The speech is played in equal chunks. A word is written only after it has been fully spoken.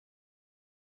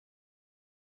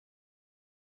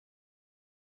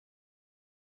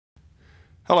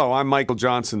Hello, I'm Michael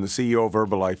Johnson, the CEO of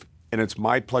Herbalife, and it's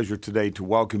my pleasure today to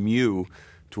welcome you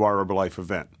to our Herbalife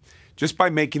event. Just by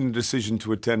making the decision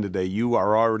to attend today, you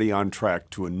are already on track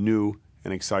to a new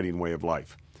and exciting way of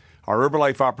life. Our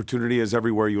Herbalife opportunity is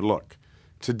everywhere you look.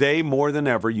 Today, more than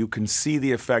ever, you can see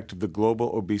the effect of the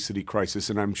global obesity crisis,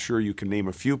 and I'm sure you can name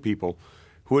a few people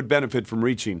who would benefit from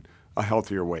reaching a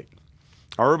healthier weight.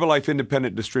 Our Herbalife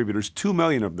independent distributors, 2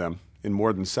 million of them in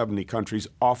more than 70 countries,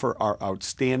 offer our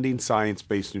outstanding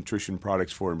science-based nutrition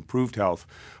products for improved health,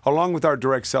 along with our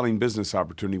direct selling business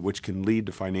opportunity, which can lead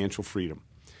to financial freedom.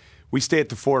 We stay at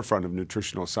the forefront of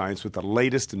nutritional science with the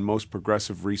latest and most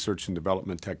progressive research and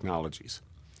development technologies.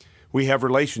 We have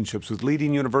relationships with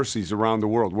leading universities around the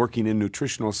world working in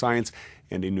nutritional science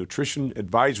and a nutrition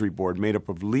advisory board made up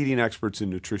of leading experts in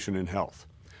nutrition and health.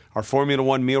 Our Formula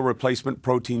One meal replacement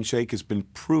protein shake has been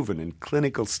proven in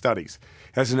clinical studies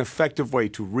as an effective way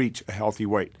to reach a healthy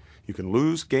weight. You can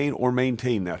lose, gain, or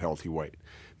maintain that healthy weight.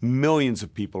 Millions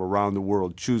of people around the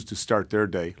world choose to start their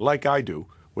day, like I do,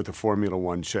 with a Formula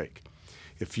One shake.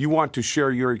 If you want to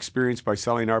share your experience by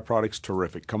selling our products,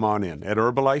 terrific. Come on in. At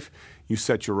Herbalife, you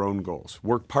set your own goals.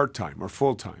 Work part-time or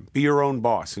full-time. Be your own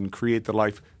boss and create the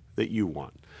life that you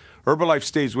want. Herbalife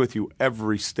stays with you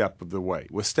every step of the way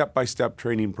with step-by-step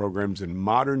training programs and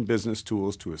modern business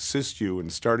tools to assist you in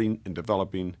starting and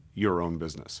developing your own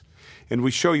business. And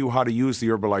we show you how to use the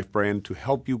Herbalife brand to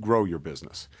help you grow your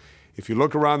business. If you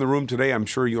look around the room today, I'm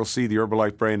sure you'll see the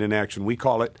Herbalife brand in action. We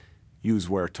call it Use,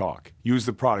 Wear, Talk. Use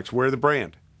the products, wear the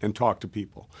brand, and talk to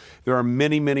people. There are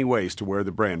many, many ways to wear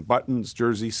the brand. Buttons,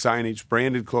 jerseys, signage,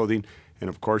 branded clothing, and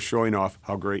of course showing off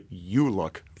how great you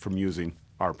look from using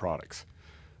our products.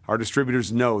 Our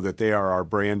distributors know that they are our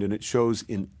brand, and it shows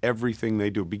in everything they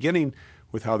do, beginning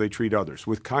with how they treat others,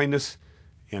 with kindness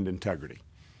and integrity.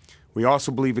 We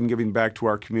also believe in giving back to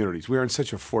our communities. We are in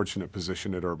such a fortunate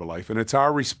position at Herbalife, and it's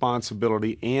our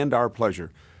responsibility and our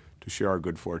pleasure to share our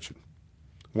good fortune.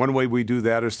 One way we do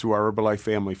that is through our Herbalife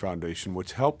Family Foundation,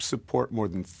 which helps support more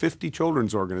than 50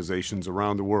 children's organizations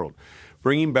around the world,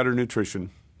 bringing better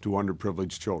nutrition to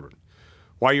underprivileged children.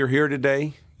 While you're here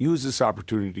today, use this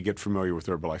opportunity to get familiar with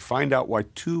Herbalife. Find out why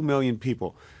 2 million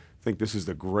people think this is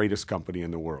the greatest company in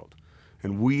the world.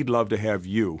 And we'd love to have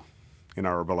you in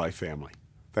our Herbalife family.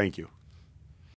 Thank you.